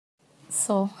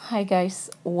So, hi guys,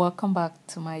 welcome back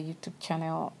to my YouTube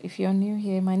channel. If you're new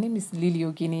here, my name is Lily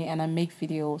Ogini and I make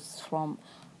videos from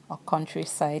a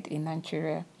countryside in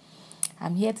Nigeria.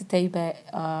 I'm here to tell you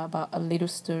about a little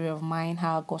story of mine,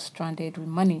 how I got stranded with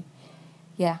money.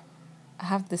 Yeah, I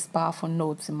have this powerful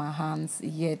notes in my hands,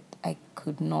 yet I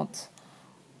could not,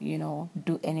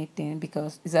 do anything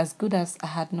because it's as good as I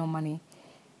had no money.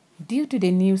 Due to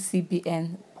the new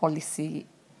CBN policy,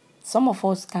 some of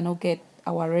us cannot get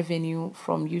our revenue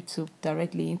from YouTube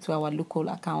directly into our local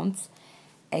accounts,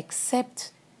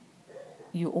 except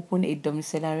you open a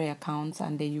domiciliary account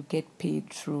and then you get paid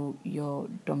through your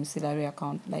domiciliary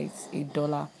account, like it's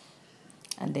 $1.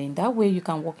 And then that way you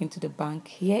can walk into the bank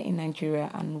here in Nigeria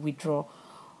and withdraw.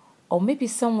 Or maybe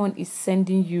someone is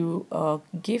sending you a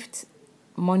gift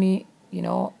money,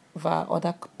 via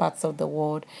other parts of the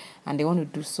world and they want to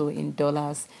do so in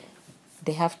dollars.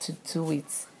 They have to do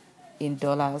it in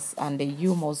dollars and then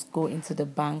you must go into the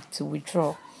bank to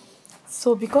withdraw.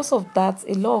 So because of that,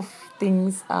 a lot of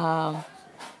things are,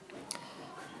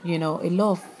 a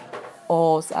lot of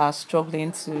us are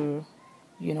struggling to,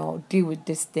 deal with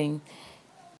this thing.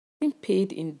 Being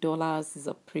paid in dollars is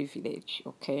a privilege,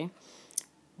 okay?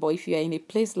 But if you are in a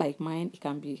place like mine, it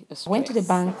can be a stress. Went to the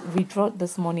bank, withdraw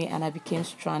this money, and I became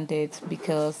stranded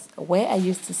because where I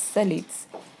used to sell it,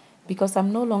 because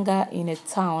I'm no longer in a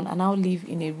town, I now live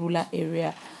in a rural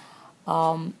area.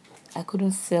 I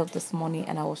couldn't sell this money,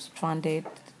 and I was stranded.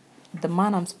 The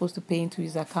man I'm supposed to pay into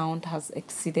his account has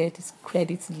exceeded his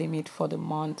credit limit for the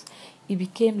month. It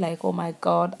became like, oh my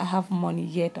God, I have money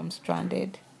yet I'm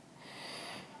stranded.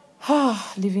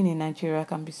 Living in Nigeria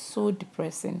can be so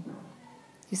depressing.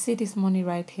 You see this money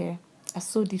right here? I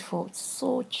sold it for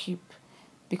so cheap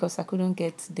because I couldn't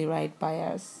get the right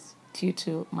buyers due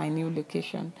to my new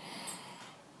location.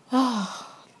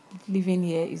 Living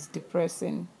here is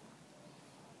depressing.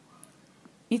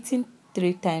 Eating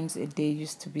 3 times a day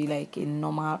used to be like a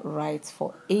normal right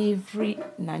for every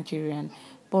Nigerian.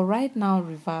 But right now,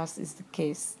 reverse is the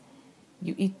case.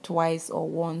 You eat twice or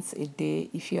once a day.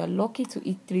 If you are lucky to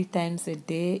eat 3 times a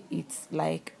day, it's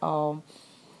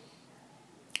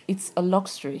a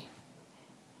luxury.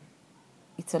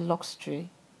 It's a luxury.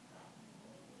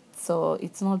 So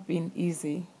it's not been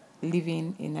easy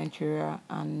living in Nigeria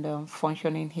and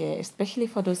functioning here, especially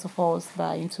for those of us that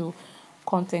are into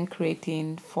content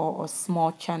creating for a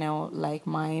small channel like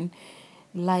mine.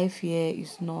 Life here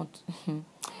is not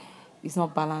is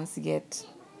not balanced yet.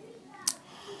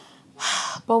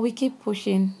 But we keep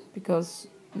pushing because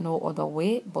no other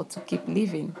way but to keep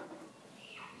living.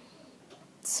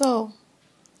 So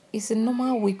it's a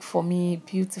normal week for me,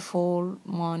 beautiful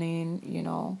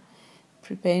morning,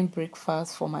 preparing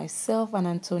breakfast for myself and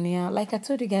Antonia. Like I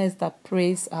told you guys that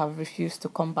Praise have refused to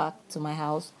come back to my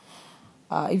house.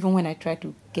 Even when I tried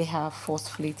to get her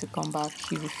forcefully to come back,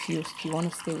 she refused. She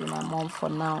wants to stay with my mom for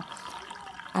now.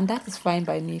 And that is fine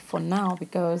by me for now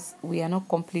because we are not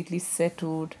completely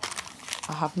settled.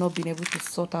 I have not been able to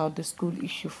sort out the school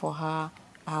issue for her.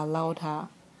 I allowed her.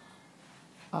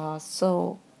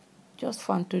 So just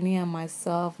for Antonia and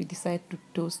myself, we decided to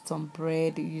toast some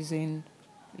bread using,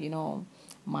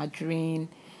 margarine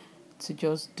to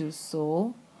just do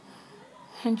so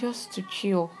and just to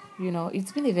chill.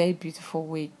 It's been a very beautiful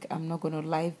week. I'm not gonna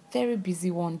lie, very busy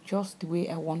one, just the way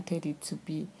I wanted it to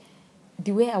be,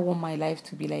 the way I want my life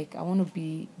to be. Like I want to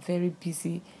be very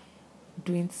busy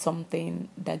doing something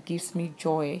that gives me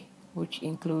joy, which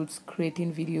includes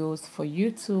creating videos for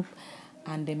YouTube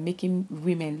and then making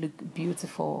women look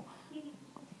beautiful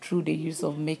through the use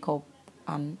of makeup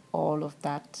and all of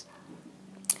that.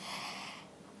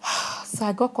 So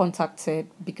I got contacted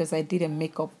because I did a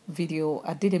makeup video.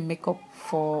 I did a makeup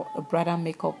for a bridal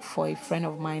makeup for a friend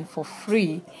of mine for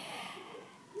free.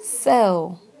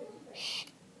 So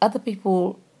other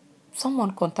people,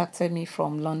 someone contacted me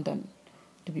from London,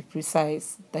 to be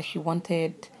precise, that she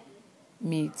wanted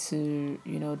me to,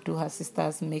 do her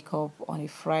sister's makeup on a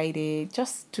Friday,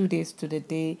 just 2 days to the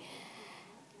day.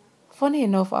 Funny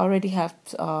enough, I already have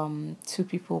two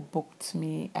people booked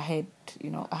me ahead.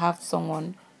 I have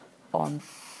someone on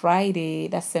Friday,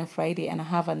 that same Friday, and I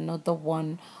have another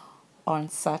one on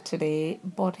Saturday.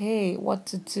 But hey, what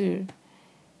to do?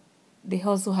 The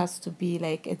hustle has to be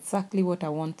like exactly what I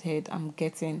wanted, I'm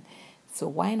getting. So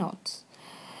why not?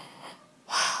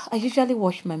 I usually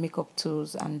wash my makeup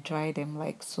tools and dry them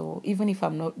like so. Even if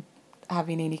I'm not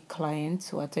having any clients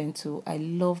to attend to, I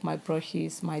love my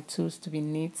brushes, my tools to be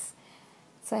neat.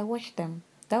 So I watched them.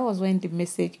 That was when the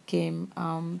message came.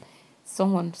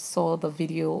 Someone saw the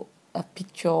video, a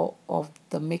picture of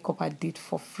the makeup I did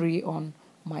for free on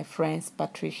my friend's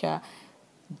Patricia.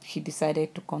 She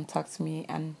decided to contact me,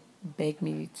 and beg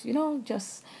me to,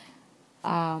 just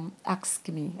ask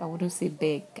me. I wouldn't say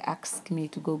beg, ask me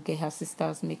to go get her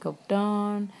sister's makeup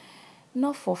done.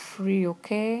 Not for free,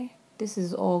 okay? This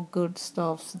is all good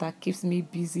stuff that keeps me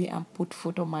busy and put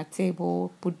food on my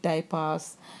table, put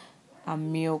diapers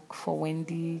and milk for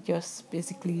Wendy. Just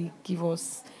basically give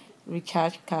us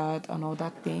recharge card and all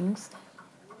that things.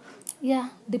 Yeah,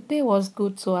 the pay was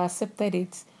good, so I accepted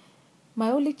it.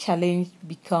 My only challenge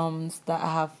becomes that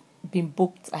I have been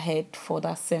booked ahead for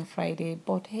that same Friday.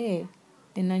 But hey,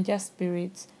 the Ninja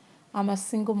spirit, I'm a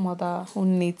single mother who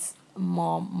needs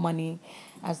more money,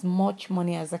 as much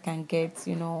money as I can get.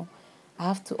 I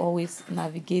have to always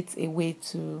navigate a way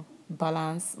to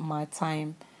balance my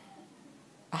time.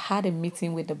 I had a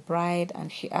meeting with the bride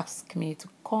and she asked me to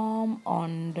come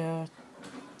on the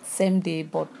same day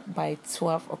but by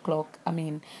 12 o'clock. I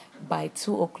mean, by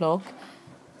 2 o'clock.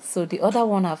 So the other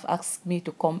one have asked me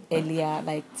to come earlier,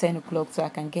 like 10 o'clock, so I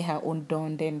can get her own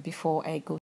done then before I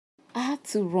go. I had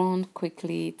to run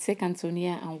quickly, take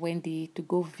Antonia and Wendy to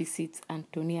go visit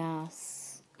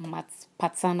Antonia's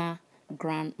paternal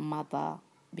grandmother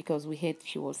because we heard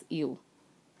she was ill.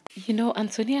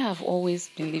 Antonia have always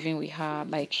been living with her,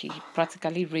 like she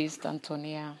practically raised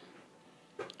Antonia.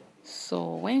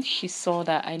 So when she saw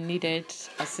that I needed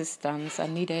assistance, I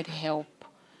needed help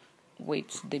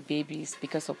with the babies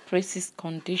because of Precious'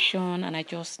 condition, and I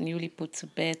just newly put to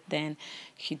bed, then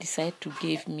she decided to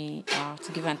give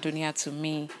Antonia to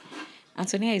me.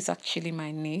 Antonia is actually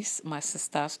my niece, my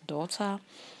sister's daughter,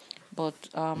 but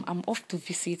I'm off to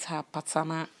visit her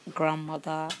paternal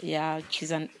grandmother. Yeah, she's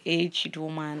an aged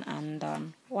woman,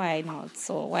 and why not?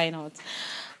 So why not?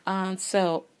 And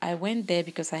so I went there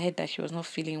because I heard that she was not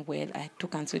feeling well. I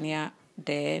took Antonia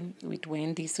there with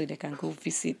Wendy so they can go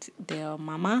visit their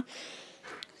mama,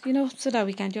 so that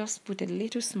we can just put a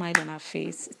little smile on our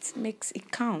face.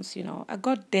 It counts. I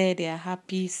got there, they are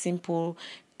happy, simple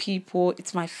people.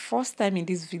 It's my first time in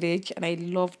this village and I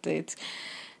loved it.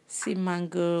 See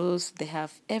mangoes, they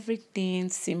have everything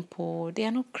simple. They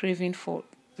are not craving for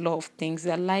a lot of things.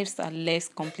 Their lives are less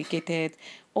complicated.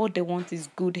 All they want is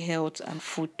good health and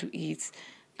food to eat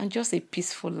and just a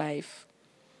peaceful life.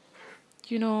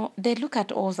 They look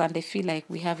at us and they feel like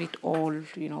we have it all,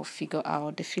 figured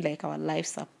out. They feel like our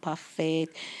lives are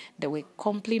perfect. They were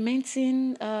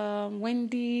complimenting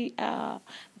Wendy,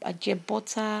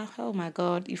 Ajebota. Oh my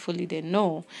God, if only they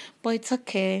know. But it's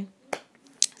okay.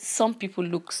 Some people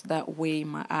looks that way in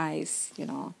my eyes.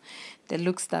 They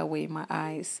looks that way in my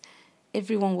eyes.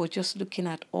 Everyone was just looking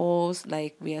at us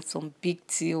like we had some big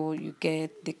deal. You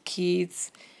get the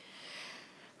kids.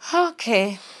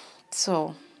 Okay,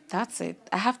 so that's it.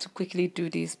 I have to quickly do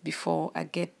this before I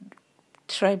get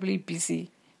terribly busy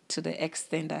to the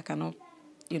extent that I cannot,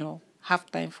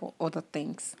 have time for other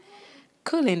things.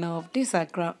 Cool enough. These are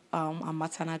a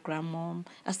maternal grandmom.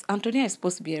 As Antonia is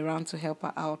supposed to be around to help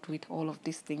her out with all of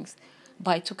these things,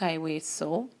 but I took her away.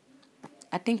 So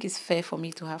I think it's fair for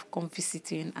me to have come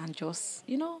visiting and just,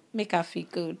 make her feel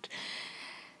good.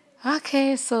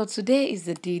 Okay, so today is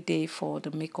the D-Day for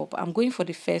the makeup. I'm going for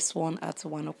the first one at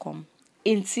Wanokom.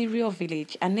 Interior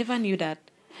Village. I never knew that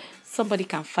somebody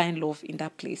can find love in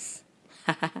that place.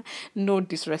 No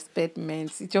disrespect, man.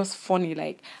 It's just funny.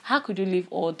 Like, how could you leave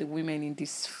all the women in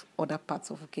this other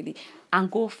parts of Ukele and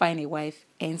go find a wife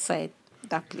inside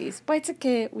that place? But it's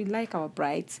okay. We like our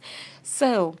brides.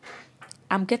 So,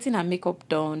 I'm getting her makeup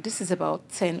done. This is about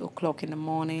 10 o'clock in the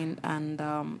morning,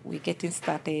 and we're getting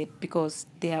started because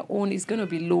their own is going to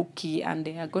be low key and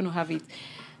they are going to have it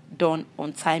done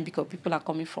on time because people are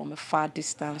coming from a far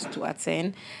distance to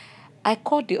attend. I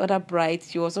called the other bride.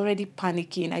 She was already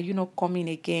panicking. Are you not coming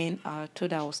again? I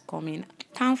told her I was coming.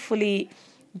 Thankfully,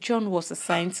 John was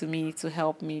assigned to me to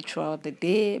help me throughout the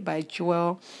day by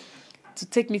Joel to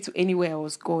take me to anywhere I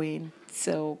was going.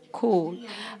 So cool.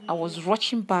 I was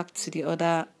rushing back to the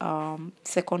other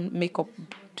second makeup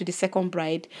to the second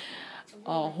bride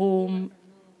whom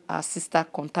our sister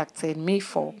contacted me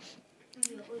for.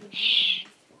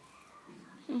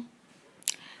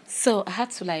 So I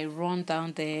had to like run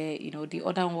down there. The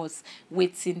other one was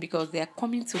waiting because they are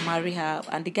coming to marry her,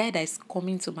 and the guy that is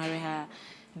coming to marry her,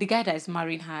 the guy that is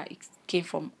marrying her, it came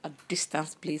from a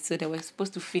distance place, so they were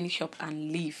supposed to finish up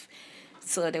and leave.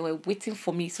 So they were waiting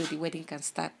for me so the wedding can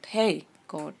start. Hey,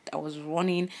 God, I was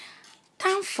running.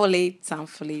 Thankfully,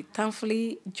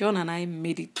 John and I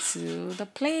made it to the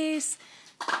place,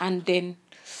 and then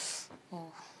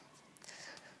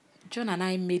John and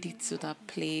I made it to that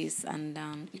place, and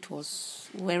we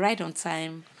were right on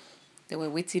time. They were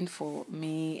waiting for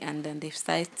me, and then they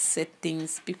started set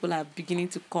things. People are beginning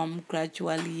to come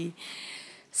gradually.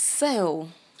 So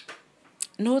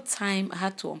no time. I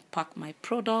had to unpack my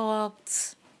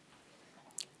products,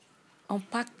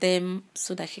 unpack them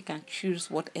so that she can choose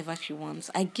whatever she wants.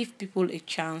 I give people a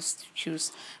chance to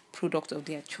choose product of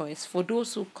their choice. For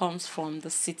those who comes from the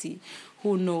city,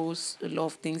 who knows a lot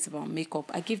of things about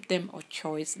makeup, I give them a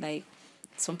choice. Like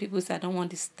some people say, I don't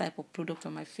want this type of product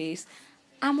on my face.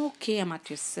 I'm okay, I'm at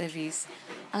your service.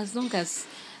 As long as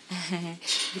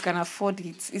you can afford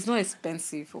it. It's not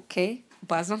expensive, okay?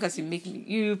 But as long as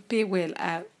you pay well.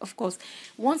 Of course,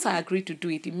 once I agree to do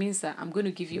it, it means that I'm going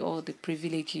to give you all the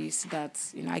privileges that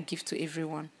I give to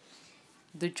everyone.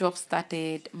 The job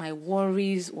started. My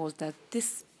worries was that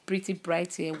this pretty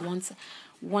bright here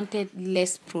wanted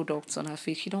less products on her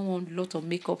face. She don't want a lot of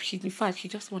makeup. In fact, she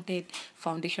just wanted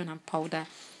foundation and powder,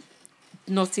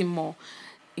 nothing more.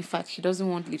 In fact, she doesn't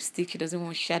want lipstick. She doesn't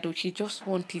want shadow. She just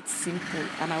wants it simple.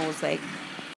 And I was like,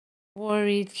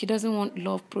 worried. She doesn't want a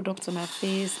lot of products on her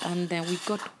face. And then we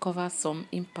got to cover some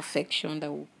imperfection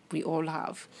that we all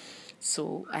have.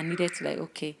 So I needed to, like,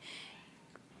 okay.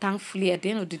 Thankfully, at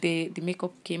the end of the day, the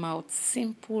makeup came out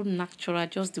simple, natural,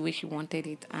 just the way she wanted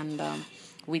it. And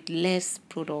with less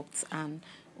products. And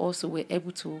also we're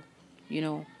able to,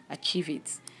 achieve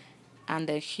it.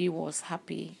 And she was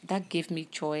happy. That gave me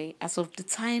joy. As of the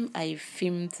time I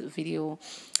filmed the video,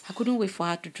 I couldn't wait for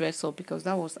her to dress up because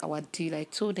that was our deal. I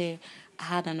told her I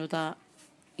had another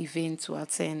event to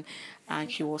attend and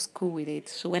she was cool with it.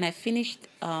 So when I finished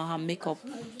her makeup,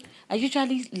 I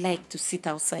usually like to sit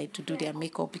outside to do their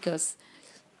makeup because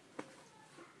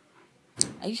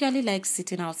I usually like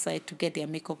sitting outside to get their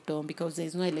makeup done because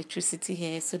there's no electricity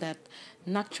here, so that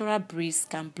natural breeze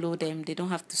can blow them. They don't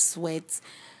have to sweat,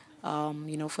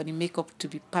 for the makeup to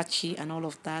be patchy and all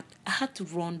of that. I had to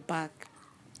run back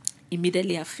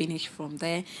immediately. I finished from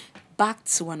there, back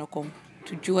to Wanakom,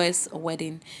 to Joel's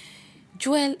wedding.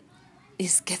 Joel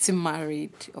is getting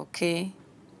married, okay?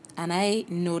 And I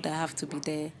know that I have to be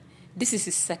there. This is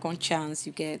his second chance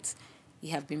you get. He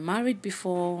have been married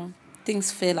before,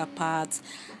 things fell apart.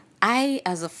 I,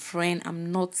 as a friend,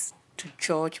 am not to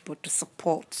judge but to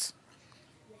support.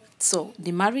 So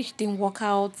the marriage didn't work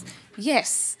out.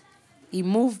 Yes, he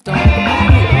moved on. Wherever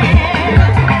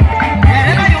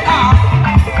you are,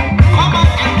 come on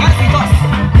and dance with us.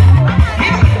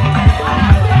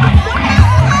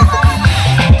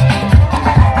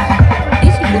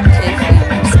 If you look carefully,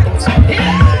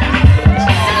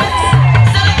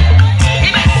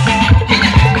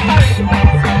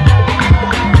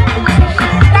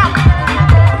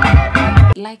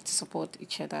 like to support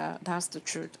each other. That's the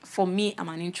truth. For me, I'm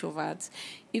an introvert.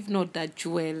 If not that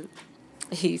Joel,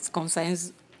 he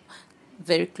concerns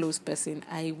very close person,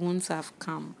 I won't have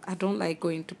come. I don't like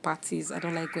going to parties. I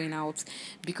don't like going out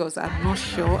because I'm not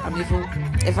sure I'm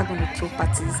ever going to throw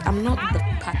parties. I'm not the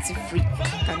party freak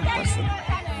kind of person.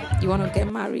 You want to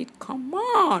get married? Come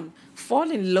on, fall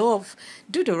in love,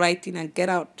 do the right thing and get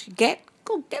out.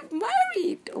 Go get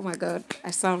married. Oh my God,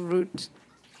 I sound rude.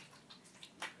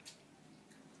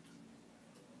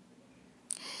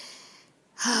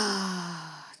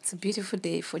 It's a beautiful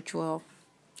day for Joel.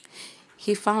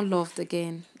 He found love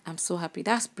again. I'm so happy.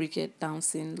 That's Bridget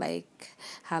dancing like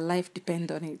her life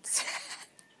depends on it.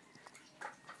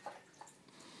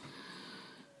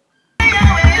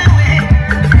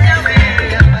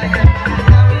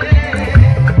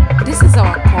 This is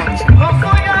our culture.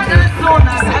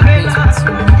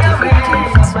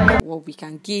 Okay, what we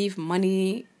can give,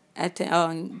 money,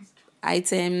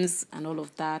 items, and all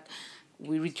of that.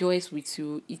 We rejoice with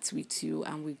you, eat with you,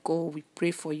 and we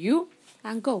pray for you,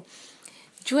 and go.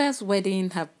 Joel's wedding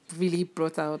have really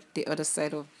brought out the other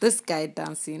side of this guy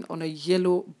dancing on a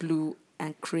yellow, blue,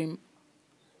 and cream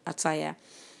attire.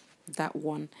 That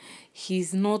one.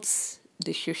 He's not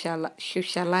the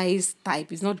socialized type.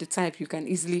 He's not the type you can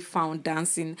easily find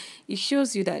dancing. It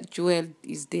shows you that Joel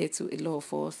is there to a lot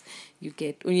of us. You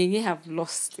get Onyenye have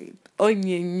lost it.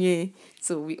 Onyenye.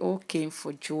 So we all came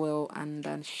for Joel, and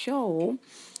then show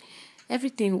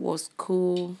everything was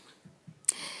cool.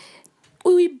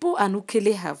 Igbo and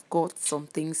Ukele have got some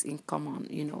things in common,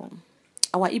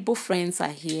 Our Igbo friends are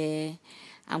here.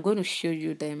 I'm going to show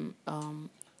you them.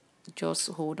 Just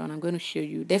hold on. I'm going to show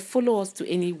you. They follow us to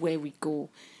anywhere we go.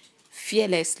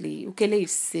 Fearlessly. Ukele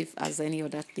is safe as any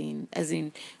other thing. As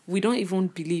in, we don't even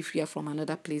believe we are from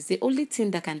another place. The only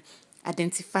thing that can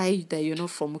identify that you're not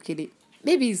from Ukele,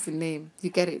 maybe it's the name.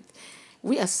 You get it?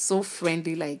 We are so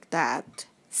friendly like that.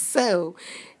 So,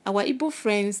 our Igbo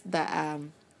friends that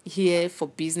here for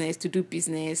business, to do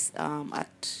business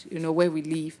at where we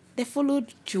live, they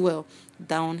followed Joel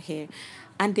down here,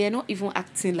 and they're not even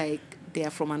acting like they are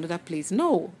from another place.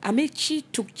 No, Amechi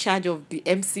took charge of the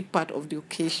MC part of the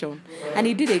occasion, and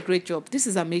he did a great job. This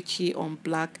is Amechi on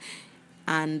black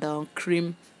and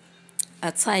cream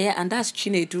attire, and that's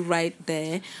Chinedu right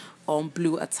there on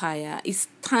blue attire. It's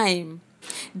time.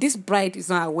 This bride is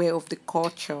not aware of the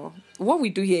culture. What we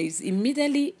do here is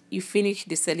immediately you finish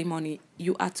the ceremony,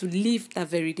 you are to leave that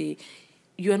very day.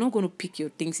 You are not going to pick your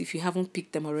things if you haven't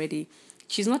picked them already.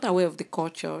 She's not aware of the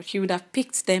culture. She would have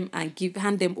picked them and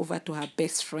hand them over to her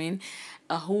best friend,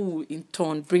 who will in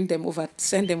turn bring them over,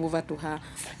 send them over to her.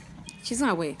 She's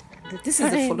not aware. This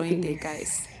is the following day,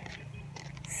 guys.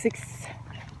 6.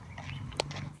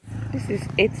 This is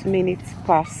 8 minutes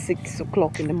past 6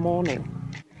 o'clock in the morning.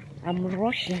 I'm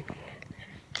rushing.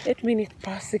 8 minutes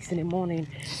past 6 in the morning.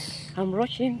 I'm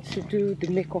rushing to do the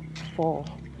makeup for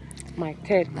my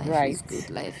third bride.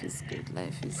 Life is good.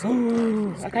 Life is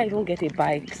good. I can't even get a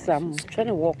bike, so I'm trying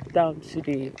to walk down to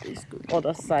the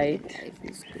other side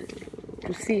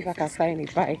to see if I can find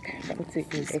a bike that will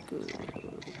take me there.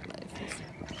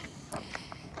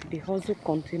 The hustle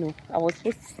continue. I was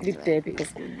supposed to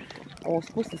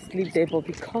sleep there but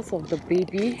because of the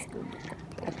baby,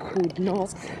 I could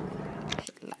not.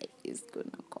 Life is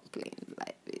good, no complain.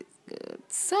 Life is good.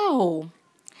 So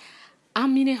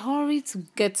I'm in a hurry to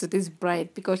get to this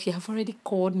bride because she have already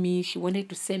called me. She wanted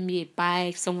to send me a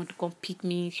bike, someone to come pick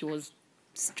me. She was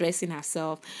stressing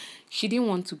herself. She didn't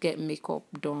want to get makeup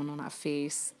done on her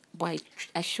face, but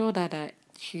I assured her that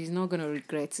she's not going to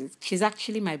regret it. She's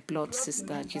actually my blood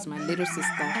sister. She's my little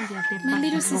sister. My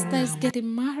little sister is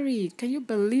getting married. Can you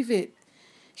believe it?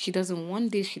 She doesn't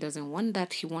want this. She doesn't want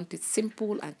that. She wants it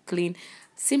simple and clean.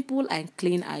 Simple and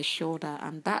clean, I assured her.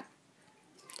 And that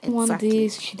exactly. Want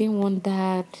this, she didn't want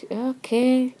that.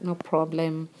 Okay, no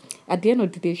problem. At the end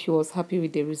of the day, she was happy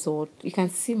with the result. You can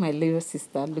see my little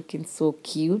sister looking so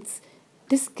cute.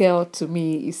 This girl to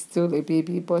me is still a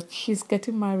baby, but she's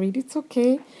getting married. It's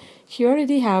okay. She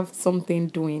already have something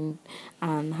doing,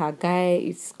 and her guy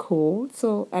is cool.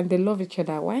 So, and they love each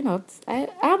other. Why not?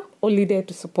 I'm only there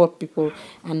to support people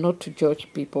and not to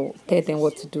judge people, tell them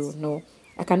what to do. No.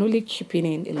 I can only chip in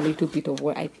a little bit of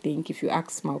what I think if you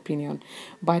ask my opinion.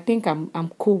 But I think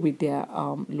I'm cool with their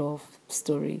love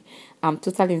story. I'm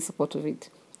totally in support of it.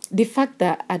 The fact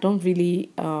that I don't really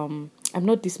I'm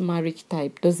not this marriage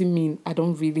type doesn't mean I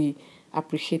don't really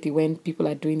appreciate it when people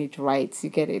are doing it right. You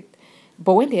get it?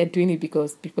 But when they are doing it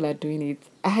because people are doing it,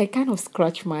 I kind of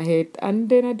scratch my head, and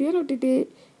then at the end of the day,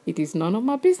 it is none of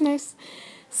my business.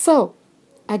 So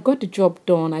I got the job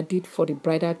done. I did for the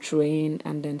bridal train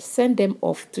and then send them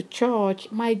off to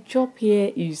church. My job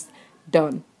here is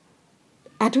done.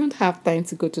 I don't have time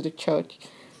to go to the church.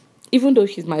 Even though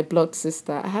she's my blood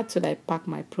sister, I had to pack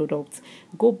my products,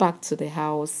 go back to the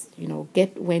house,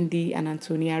 get Wendy and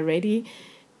Antonia ready.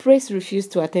 Praise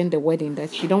refused to attend the wedding,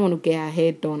 that she don't want to get her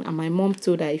hair done. And my mom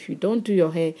told her, if you don't do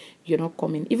your hair, you're not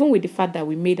coming. Even with the fact that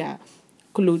we made her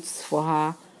clothes for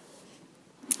her,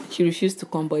 she refused to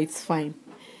come, but it's fine.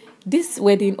 This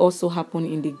wedding also happened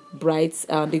in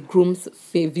the groom's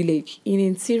village, in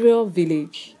interior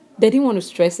village. They didn't want to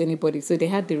stress anybody, so they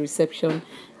had the reception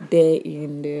there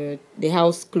in the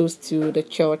house close to the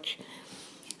church.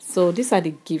 So these are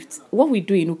the gifts. What we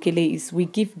do in Ukele is we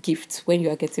give gifts when you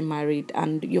are getting married,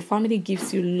 and your family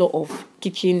gives you a lot of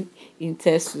kitchen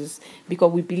utensils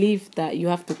because we believe that you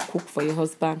have to cook for your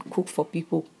husband, cook for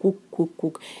people,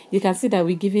 cook. You can see that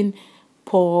we're giving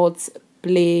pots,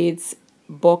 plates,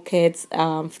 buckets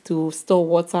to store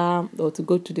water or to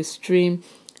go to the stream,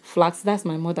 flags. That's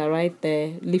my mother right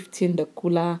there lifting the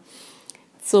cooler.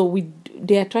 So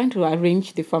they are trying to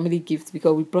arrange the family gifts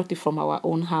because we brought it from our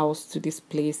own house to this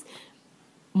place.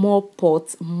 More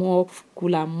pots, more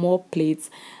cooler, more plates,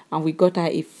 and we got her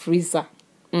a freezer.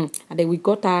 And then we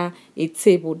got her a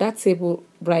table. That table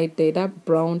right there, that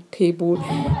brown table.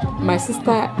 My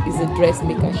sister is a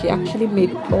dressmaker. She actually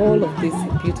made all of this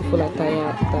beautiful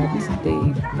attire that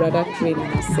the brother training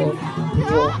herself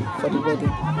wore for the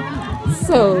wedding.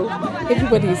 So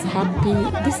everybody is happy.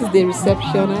 This is the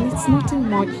reception, and it's nothing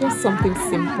much, just something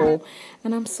simple.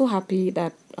 And I'm so happy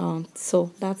that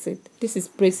so that's it. This is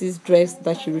Praise's dress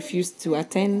that she refused to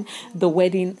attend the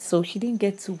wedding, so she didn't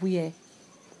get to wear.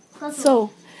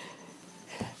 So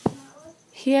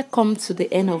here comes to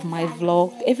the end of my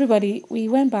vlog. Everybody, we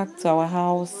went back to our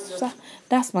house.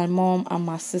 That's my mom and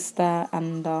my sister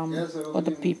and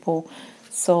other people.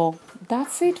 So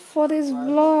that's it for this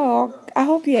vlog. I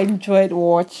hope you enjoyed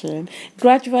watching.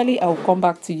 Gradually, I'll come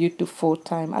back to YouTube full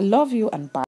time. I love you and bye.